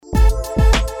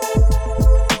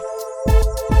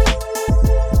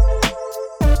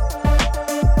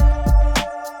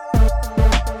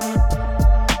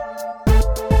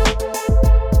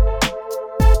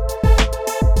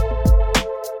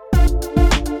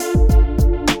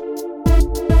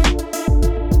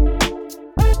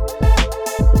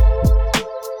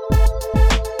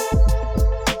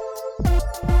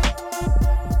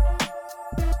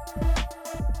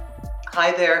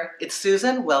Hi there, it's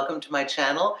Susan. Welcome to my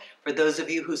channel. For those of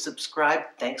you who subscribe,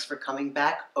 thanks for coming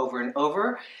back over and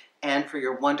over and for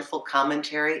your wonderful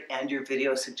commentary and your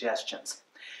video suggestions.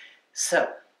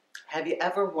 So, have you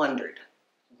ever wondered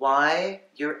why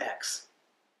your ex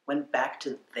went back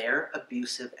to their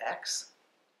abusive ex?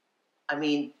 I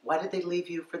mean, why did they leave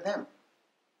you for them?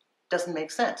 Doesn't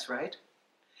make sense, right?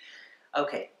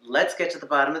 Okay, let's get to the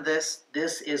bottom of this.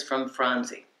 This is from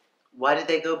Franzi. Why did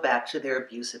they go back to their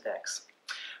abusive ex?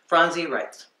 Franzi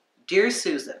writes, "Dear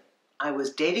Susan, I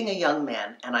was dating a young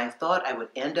man and I thought I would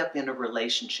end up in a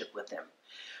relationship with him.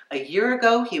 A year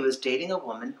ago, he was dating a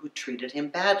woman who treated him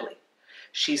badly.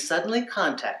 She suddenly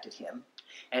contacted him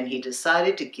and he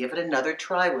decided to give it another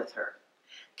try with her.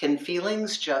 Can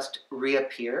feelings just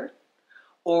reappear?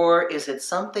 Or is it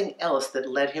something else that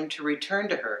led him to return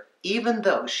to her, even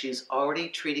though she's already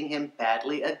treating him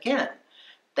badly again?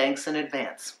 Thanks in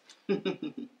advance."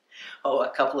 Oh, a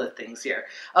couple of things here.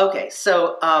 Okay,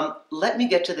 so let me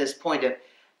get to this point of,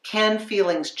 can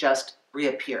feelings just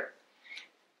reappear?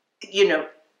 You know,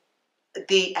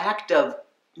 the act of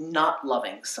not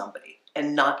loving somebody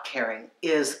and not caring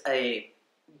is a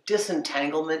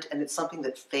disentanglement, and it's something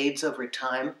that fades over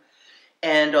time.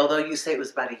 And although you say it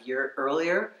was about a year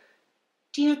earlier,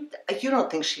 you don't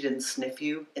think she didn't sniff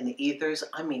you in the ethers?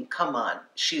 I mean, come on.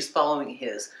 She's following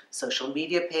his social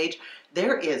media page.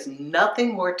 There is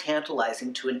nothing more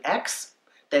tantalizing to an ex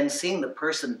than seeing the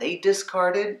person they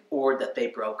discarded or that they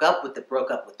broke up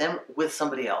with them with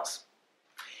somebody else.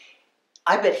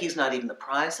 I bet he's not even the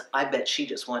prize. I bet she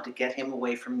just wanted to get him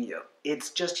away from you.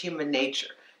 It's just human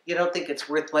nature. You don't think it's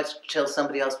worth much till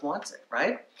somebody else wants it,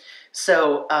 right?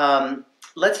 So,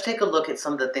 let's take a look at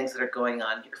some of the things that are going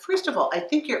on here. First of all, I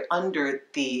think you're under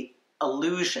the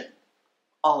illusion,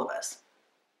 all of us,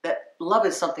 that love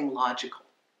is something logical,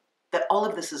 that all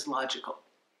of this is logical.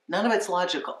 None of it's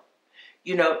logical.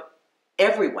 You know,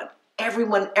 everyone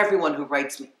who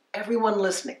writes me, everyone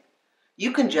listening,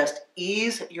 you can just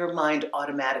ease your mind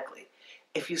automatically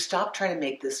if you stop trying to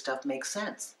make this stuff make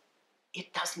sense.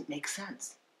 It doesn't make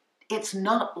sense. It's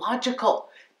not logical.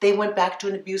 They went back to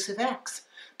an abusive ex.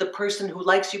 The person who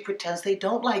likes you pretends they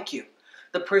don't like you.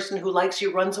 The person who likes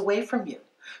you runs away from you.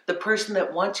 The person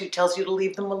that wants you tells you to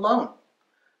leave them alone.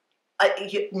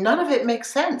 None of it makes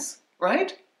sense,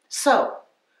 right? So,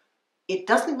 it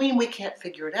doesn't mean we can't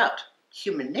figure it out.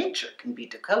 Human nature can be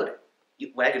decoded.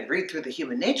 I can read through the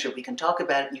human nature, we can talk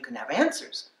about it, and you can have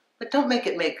answers. But don't make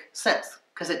it make sense,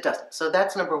 because it doesn't. So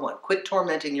that's number one. Quit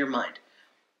tormenting your mind.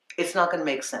 It's not going to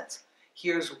make sense.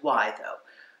 Here's why, though.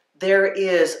 There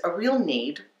is a real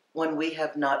need when we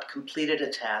have not completed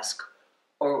a task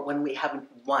or when we haven't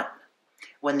won.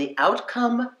 When the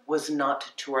outcome was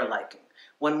not to our liking.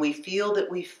 When we feel that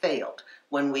we failed.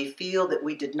 When we feel that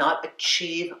we did not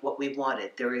achieve what we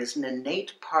wanted. There is an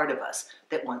innate part of us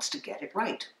that wants to get it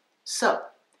right. So,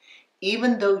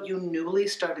 even though you newly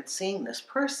started seeing this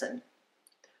person,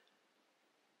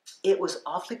 it was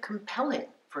awfully compelling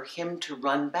for him to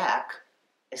run back,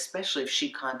 especially if she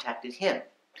contacted him.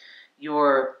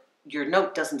 Your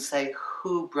note doesn't say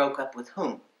who broke up with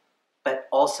whom, but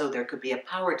also there could be a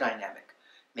power dynamic.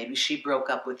 Maybe she broke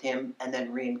up with him and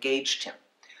then re-engaged him.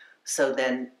 So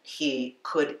then he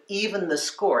could even the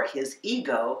score. His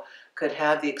ego could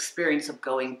have the experience of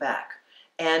going back.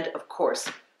 And of course,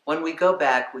 when we go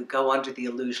back, we go under the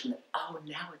illusion that, oh,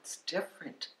 now it's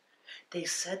different. They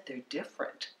said they're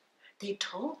different. They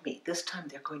told me this time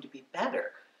they're going to be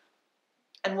better.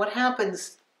 And what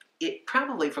happens,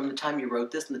 probably from the time you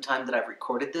wrote this and the time that I've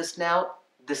recorded this now,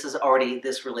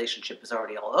 this relationship is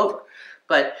already all over.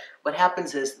 But what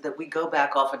happens is that we go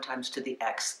back oftentimes to the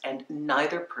ex, and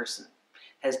neither person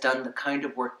has done the kind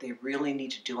of work they really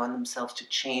need to do on themselves to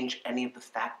change any of the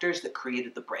factors that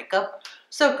created the breakup.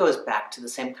 So it goes back to the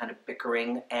same kind of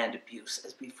bickering and abuse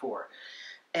as before.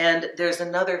 And there's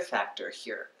another factor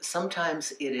here.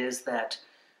 Sometimes it is that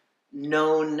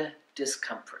known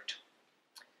discomfort.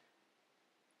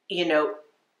 You know,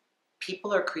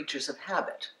 people are creatures of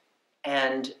habit,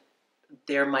 and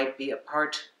there might be a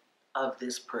part of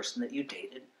this person that you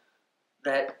dated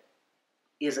that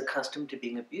is accustomed to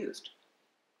being abused,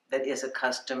 that is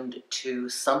accustomed to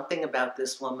something about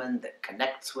this woman that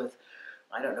connects with,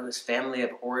 I don't know, his family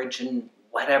of origin,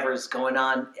 whatever's going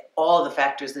on, all the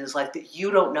factors in his life that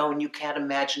you don't know and you can't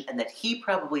imagine, and that he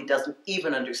probably doesn't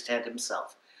even understand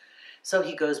himself. So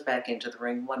he goes back into the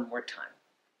ring one more time.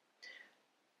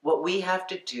 What we have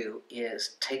to do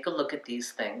is take a look at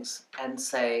these things and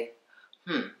say,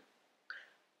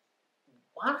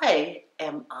 why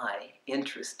am I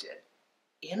interested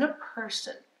in a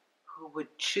person who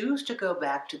would choose to go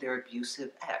back to their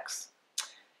abusive ex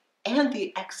and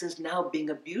the ex is now being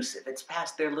abusive. It's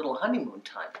past their little honeymoon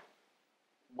time.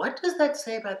 What does that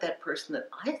say about that person that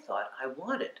I thought I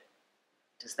wanted?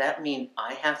 Does that mean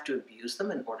I have to abuse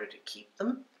them in order to keep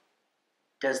them?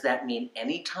 Does that mean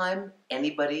anytime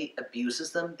anybody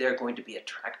abuses them, they're going to be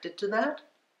attracted to that?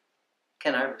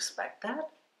 Can I respect that?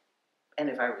 And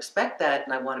if I respect that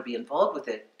and I want to be involved with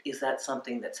it, is that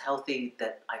something that's healthy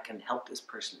that I can help this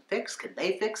person fix? Can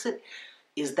they fix it?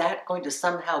 Is that going to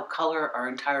somehow color our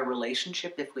entire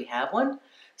relationship if we have one?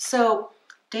 So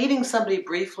dating somebody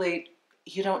briefly,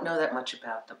 you don't know that much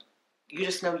about them. You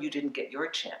just know you didn't get your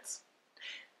chance.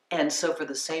 And so for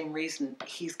the same reason,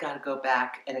 he's got to go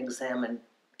back and examine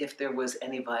if there was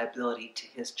any viability to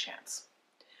his chance.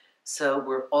 So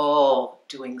we're all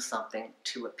doing something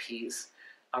to appease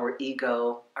our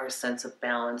ego, our sense of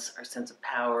balance, our sense of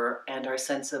power, and our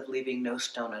sense of leaving no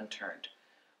stone unturned.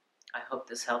 I hope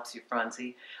this helps you,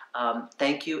 Franzi.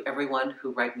 Thank you, everyone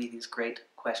who write me these great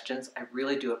questions. I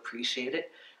really do appreciate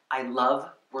it. I love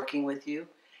working with you,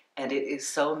 and it is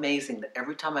so amazing that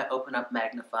every time I open up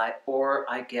Magnify or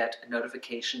I get a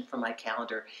notification from my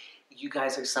calendar, you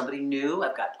guys are somebody new.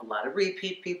 I've got a lot of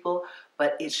repeat people,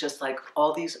 but it's just like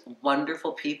all these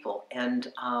wonderful people,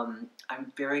 and I'm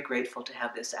very grateful to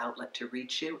have this outlet to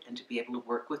reach you and to be able to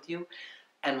work with you.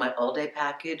 And my all-day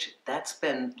package, that's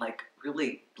been like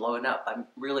really blowing up. I'm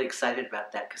really excited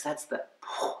about that because that's the,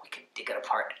 we can dig it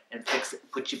apart and fix it,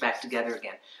 put you back together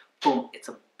again. Boom, it's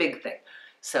a big thing.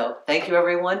 So thank you,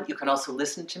 everyone. You can also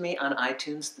listen to me on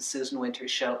iTunes, The Susan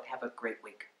Winters Show. Have a great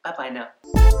week. Bye-bye now.